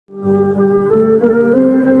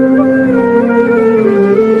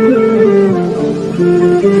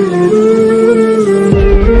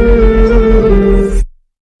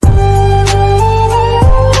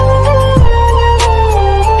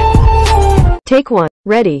Take 1.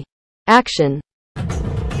 Ready. Action.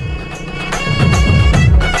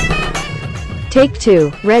 Take 2.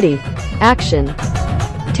 Ready. Action.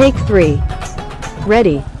 Take 3.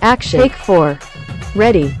 Ready. Action. Take 4.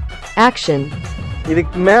 Ready. Action.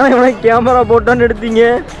 இதுக்கு மேல எவனை camera போட்டான்னு எடுத்தீங்க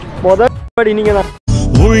முதல் நீங்க தான்.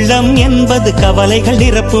 உள்ளம் என்பது கவலைகள்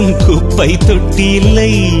நிரப்பும் குப்பை தொட்டி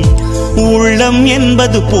இல்லை. உள்ளம்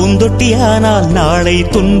என்பது பூந்தொட்டியானால் நாளை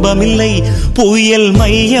துன்பமில்லை. புயல்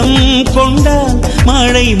மையம் கொண்டால்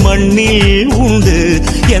மழை மண்ணில் உண்டு.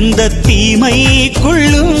 எந்த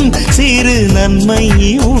தீமைக்குள்ளும் சிறு நன்மை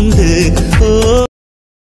உண்டு. ஓ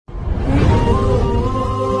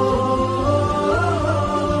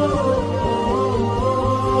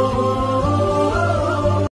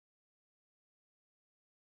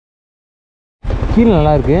கீழே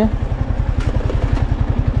நல்லா இருக்கு.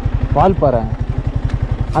 வால்பாறை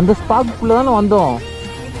அந்த ஸ்பாட்குள்ளே தானே வந்தோம்,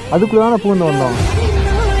 அதுக்குள்ளே தானே பூந்து வந்தோம்.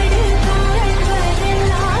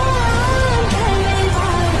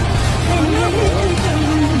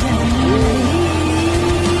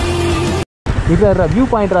 இல்லை வியூ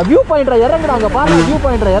பாயிண்ட்ரா இறங்குடா. அங்கே பாருங்க வியூ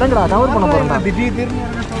பாயிண்ட்ரா, இறங்குடா. கவர் பண்ண போறேன்டா.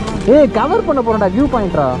 கவர் பண்ண போறேன்டா. வியூ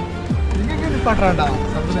பாயிண்ட்ரா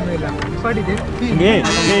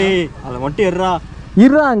இருறா.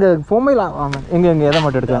 அங்க பொம்மையில எங்க எதை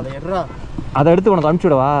மட்டும் எடுக்க, அதை எடுத்து உனக்கு அனுப்பிச்சு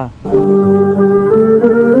விடவா?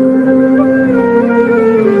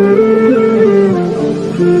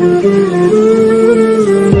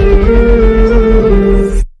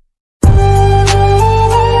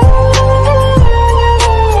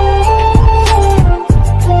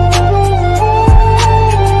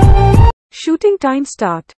 Shooting time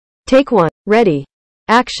start. Take 1. Ready.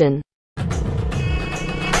 Action.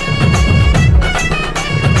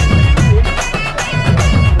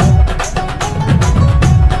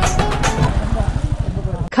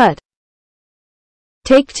 Cut.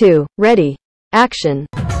 Take 2. Ready. Action.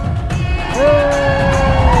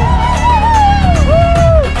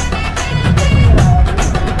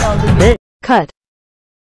 Cut.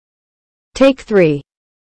 Take 3.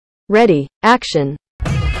 Ready. Action.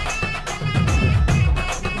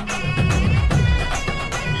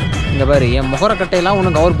 இங்க பாரு, என் முகரக்கட்டையெல்லாம்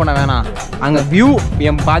ஒன்றும் கவர் பண்ண வேணாம். அங்க வியூ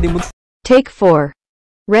என் பாதி. Take 4.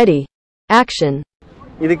 Ready. Action.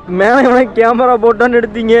 இதுக்கு மேல எவனை கேமரா போட்டான்னு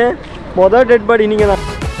எடுத்தீங்க முதல் டெட் பாடி நீங்க தான்.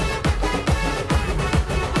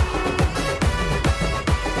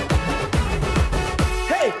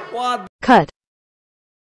 Cut.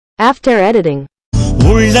 After editing.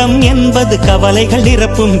 உள்ளம் என்பது கவலைகள்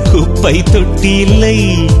நிரப்பும் குப்பை தொட்டி இல்லை.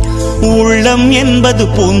 உள்ளம் என்பது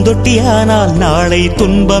பூந்தொட்டியானால் நாளை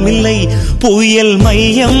துன்பமில்லை. புயல்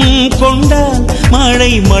மையம் கொண்டால்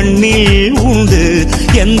மழை மண்ணில் உண்டு.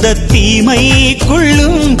 எந்த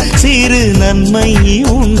தீமைக்குள்ளும் சிறு நன்மை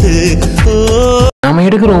உண்டு. நம்ம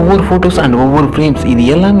எடுக்கிற ஒவ்வொரு ஃபோட்டோஸ் அண்ட் ஒவ்வொரு ஃப்ரேம்ஸ் இது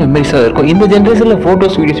எல்லாமே மெமரிஸாக இருக்கும். இந்த ஜென்ரேஷனில்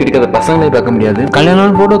ஃபோட்டோஸ் வீடியோஸ் எடுக்காத பசங்களே பார்க்க முடியாது.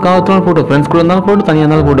 கல்யாணம் ஃபோட்டோ, காவத்தினாலும் ஃபோட்டோ, ஃப்ரெண்ட்ஸ் கூட இருந்தாலும் ஃபோட்டோ, தனியாக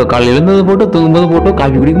இருந்தாலும் ஃபோட்டோ, காலையில் எழுந்தது ஃபோட்டோ, தூங்கும்போது ஃபோட்டோ,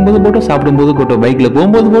 காஃபி குடிக்கும்போது ஃபோட்டோ, சாப்பிடும்போது ஃபோட்டோ, பைக்கில்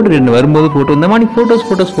போகும்போது ஃபோட்டோ, ரெண்டு வரும்போது ஃபோட்டோ, இந்த மாதிரி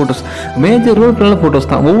ஃபோட்டோஸ் மேஜர் ரோல் பிளான ஃபோட்டோஸ்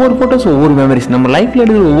தான். ஒவ்வொரு ஃபோட்டோஸும் ஒவ்வொரு மெமரிஸ். நம்ம லைஃப்பில்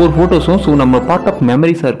எடுக்கிற ஒவ்வொரு ஃபோட்டோஸும் ஸோ நம்ம பார்ட் ஆஃப்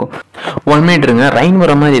மெமரிஸாக இருக்கும். 1 மினிட் இருங்க, ரைன்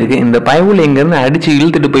வர மாதிரி இருக்குது. இந்த பயவுல எங்கேருந்து அடித்து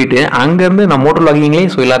இழுத்துட்டு போயிட்டு அங்கேருந்து நான் மோட்டர் லாகிங்லேயே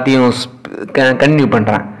ஸோ எல்லாத்தையும் கண்டினியூ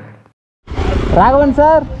பண்ணுறேன். ராகவன்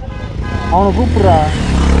சார் அவனை கூப்பிட்றா.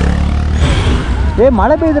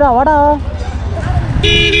 மழை பெய்யுதுடா, வாடா.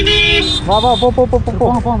 வா போ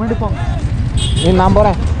போங்க. நான்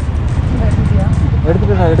போகிறேன்.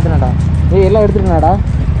 எடுத்துட்டேன்டா. எல்லாம் எடுத்துட்டேனாடா.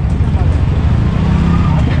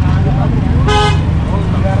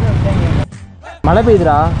 மழை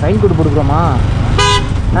பெய்யுதுடா, ரெயின் கோட் போட்டுக்கிறோமா?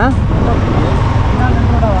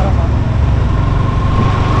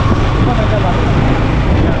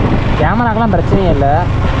 கேமராக்கெல்லாம் பிரச்சனையே இல்லை,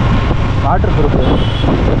 வாட்டர் ப்ரூஃபு.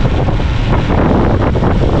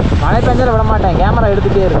 மழை பெஞ்சாலும் விட மாட்டேன், கேமரா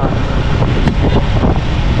எடுத்துகிட்டே இருக்கான்.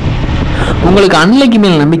 உங்களுக்கு அன்லைக்கு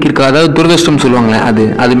மேலே நம்பிக்கை இருக்கா? அதாவது துரதிருஷ்டம் சொல்லுவாங்களே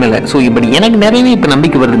அது மேலே. ஸோ இப்படி எனக்கு நிறையவே இப்போ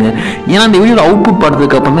நம்பிக்கை வருதுங்க. ஏன்னா அந்த வீடியோட அவுட்புட்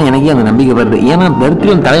பார்த்ததுக்கு அப்புறம் தான் எனக்கே அந்த நம்பிக்கை வருது. ஏன்னா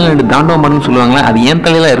தரித்திரம் தலையில் தாண்டவம் பண்ணுன்னு சொல்லுவாங்களே, அது என்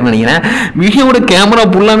தலையில இருக்குன்னு நினைக்கிறேன். வீடியோட கேமரா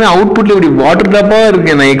ஃபுல்லாமே அவுட்புட்டில் இப்படி வாட்டர் ட்ராப்பாக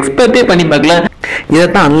இருக்கு. நான் எக்ஸ்பெக்டே பண்ணி பார்க்கல.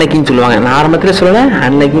 இதைத்தான் அன்லைக்கின்னு சொல்லுவாங்க. நான் ஆரம்பத்தில் சொல்லலை,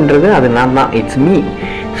 அன்லைக்கின்றது அது நான் தான், it's me.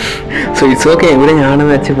 So it's okay. விட ஞானம்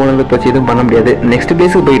வச்சு போனது பற்றி எதுவும் பண்ண முடியாது. நெக்ஸ்ட்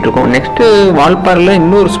பிளேஸுக்கு போயிட்டுருக்கோம். நெக்ஸ்ட்டு வால்பாறையில்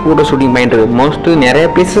இன்னொரு ஃபோட்டோ ஷூட்டிங் பாயிண்ட் இருக்குது. மோஸ்ட்டு நிறைய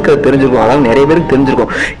பிளேஸுக்கு அது தெரிஞ்சிருக்கும், அதாவது நிறைய பேருக்கு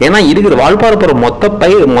தெரிஞ்சிருக்கும். ஏன்னா இருக்கிற வால்பாறை போகிற மொத்த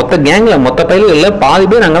கேங்கில் மொத்த பயில்களில் பாதி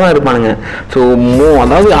பேர் அங்கே தான் இருப்பானுங்க. ஸோ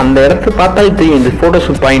அதாவது அந்த இடத்த பார்த்தாலே தெரியும் இந்த ஃபோட்டோ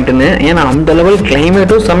ஷூட் பாயிண்ட்டுன்னு. ஏன்னா அந்த லெவல்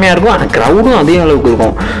கிளைமேட்டும் செம்மையாக இருக்கும், ஆனால் க்ரௌடும் அதே அளவுக்கு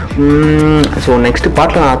இருக்கும். ஸோ நெக்ஸ்ட்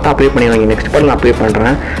பார்ட்டில் நான் அதான் அப்ளை பண்ணிடுவாங்க. நெக்ஸ்ட் பார்ட்டில் நான் அப்ளை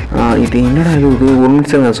பண்ணுறேன். இது என்னடா இது ஒரு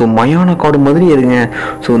நிமிஷம். ஸோ மயான காடு மாதிரி இருங்க.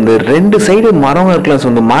 ஸோ இந்த 2 2 சைடு மரம் இருக்கலாம். ஸோ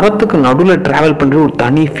அந்த மரத்துக்கு நடுவில் ட்ராவல் பண்ணுறது ஒரு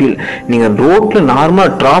தனி ஃபீல். நீங்கள் ரோட்டில்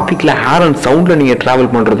நார்மலாக டிராஃபிக்கில் ஹேர் அண்ட் சவுண்டில் நீங்கள்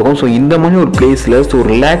ட்ராவல் பண்ணுறதுக்கும் ஸோ இந்த மாதிரி ஒரு பிளேஸில் ஸோ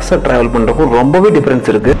ரிலாக்ஸாக ட்ராவல் பண்ணுறதுக்கும் ரொம்பவே டிஃப்ரென்ஸ்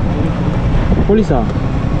இருக்குது. போலீஸா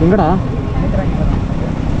எங்கடா?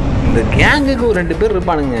 இந்த கேங்குக்கு ஒரு 2 பேர்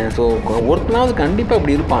இருப்பானுங்க. ஸோ ஒருத்தனாவது கண்டிப்பாக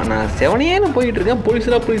அப்படி இருப்பான். நான் செவனேன்னு போயிட்டு இருக்கேன்,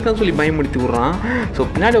 போலீஸ் தான் சொல்லி பயமுடுத்தி விட்றான். ஸோ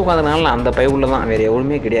பின்னாடி உட்காந்தனால அந்த பயவுள்ள தான், வேறு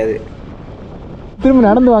எவ்வளவுமே கிடையாது. திரும்ப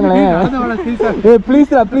நடந்து வாங்களேன்.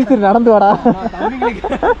 ப்ளீஸ் நடந்து வாடா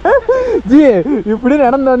ஜி. இப்படி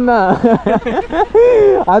நடந்து வந்தா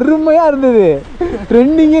அருமையா இருந்தது.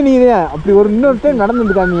 ட்ரெண்டிங்கே நீதான். அப்படி ஒரு இன்னொரு டைம் நடந்து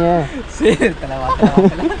வந்துக்காமீங்க.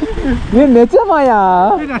 ஏன் நிஜமாயா?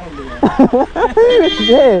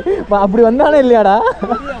 அப்படி வந்தானே இல்லையாடா?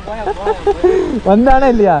 வந்தானே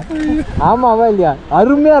இல்லையா? ஆமாவா இல்லையா?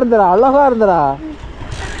 அருமையா இருந்தடா, அழகா இருந்தடா.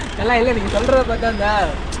 எல்லாம் இல்லை, நீங்க சொல்றத பார்த்தா அந்த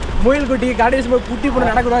முயல் குட்டி காடேஸ் போய் குட்டி போட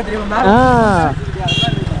நடக்குதா தெரியுமா?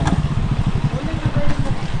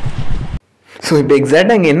 ஸோ இப்போ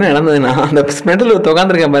எக்ஸாக்டாக அங்கே என்ன நடந்ததுன்னா, அந்த ஸ்மெட்டில்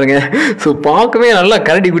உட்காந்துருக்கேன் பாருங்க. ஸோ பார்க்கவே நல்லா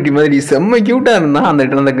கரடி குட்டி மாதிரி செம்ம க்யூட்டாக இருந்தான். அந்த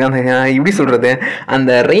இப்படி சொல்கிறது,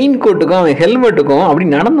 அந்த ரெயின் கோட்டுக்கும் அவன் ஹெல்மெட்டுக்கும் அப்படி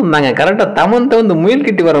நடந்துருந்தாங்க. கரெக்டாக தவந்து முயல்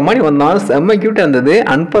கிட்டி வர மாதிரி வந்தான். செம்ம க்யூட்டாக இருந்தது.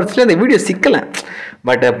 அன்ஃபார்ச்சுனேட்லி அந்த வீடியோ சிக்கலை.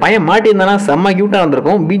 பட் பையன் மாட்டியிருந்தானா செம்ம க்யூட்டாக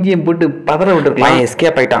இருந்திருக்கும். பிஜிஎம் போட்டு பதற விட்டுருக்கலாம்.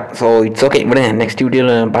 எஸ்கேப் ஆகிட்டான். ஸோ இட்ஸ் ஓகே, விடுங்க, நெக்ஸ்ட்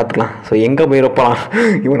வீடியோவில் பார்த்துக்கலாம். ஸோ எங்கே போயிருப்பலாம்,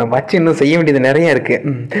 இவனை வச்சு இன்னும் செய்ய வேண்டியது நிறைய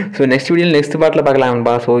இருக்குது. ஸோ நெக்ஸ்ட் வீடியோவில் நெக்ஸ்ட் பார்ட்டில்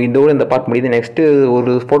பார்க்கலாம்பா. ஸோ இதோட இந்த பார்ட் முடியுது. நெக்ஸ்ட்டு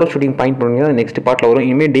ஒரு ஃபோட்டோ ஷூட்டிங் பாயிண்ட் பண்ணுங்க, நெக்ஸ்ட் பார்ட்டில் வரும்.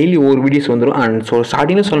 இனிமேல் டெய்லி ஒவ்வொரு வீடியோஸ் வந்துடும். அண்ட் ஸோ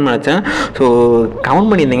ஸ்டார்டிங்கில் சொல்ல நினச்சேன். ஸோ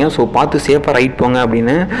கமெண்ட் பண்ணியிருந்தீங்க, ஸோ பார்த்து சேஃபாக ரைட் போங்க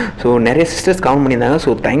அப்படின்னு. ஸோ நிறைய சிஸ்டர்ஸ் கமெண்ட் பண்ணியிருந்தாங்க.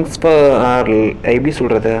 ஸோ தேங்க்ஸ் ஃபார் எப்படி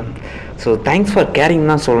சொல்கிறது, ஸோ தேங்க்ஸ் ஃபார் கேரிங்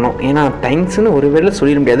தான் சொல்லணும். ஏன்னா தேங்க்ஸ்னு ஒரு வேளை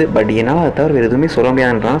சொல்லிட முடியாது, பட் என்னால் அதை தவிர வேறு எதுவுமே சொல்ல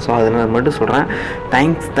முடியாதுன்றான். ஸோ அதனால் மட்டும் சொல்கிறேன்,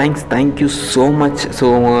 தேங்க்யூ ஸோ மச். ஸோ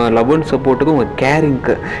உங்கள் லவ் அண்ட் சப்போர்ட்டுக்கு, உங்கள்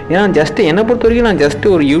கேரிங்க்கு. ஏன்னா ஜஸ்ட்டு என்னை பொறுத்த வரைக்கும் நான்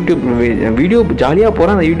ஜஸ்ட்டு ஒரு யூடியூப் வீடியோ ஜாலியாக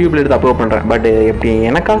போகிறேன், அந்த யூடியூப்பில் எடுத்து அப்லோட் பண்ணுறேன். பட் எப்படி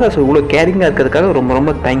எனக்காக ஸோ இவ்வளோ கேரிங்காக இருக்கிறதுக்காக ரொம்ப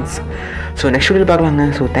ரொம்ப தேங்க்ஸ். ஸோ நெக்ஸ்ட் வீடியோ பார்க்கலாங்க.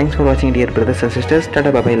 ஸோ தேங்க்ஸ் ஃபார் வாட்சிங் dear brothers and sisters.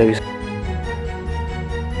 Tata, bye, love you.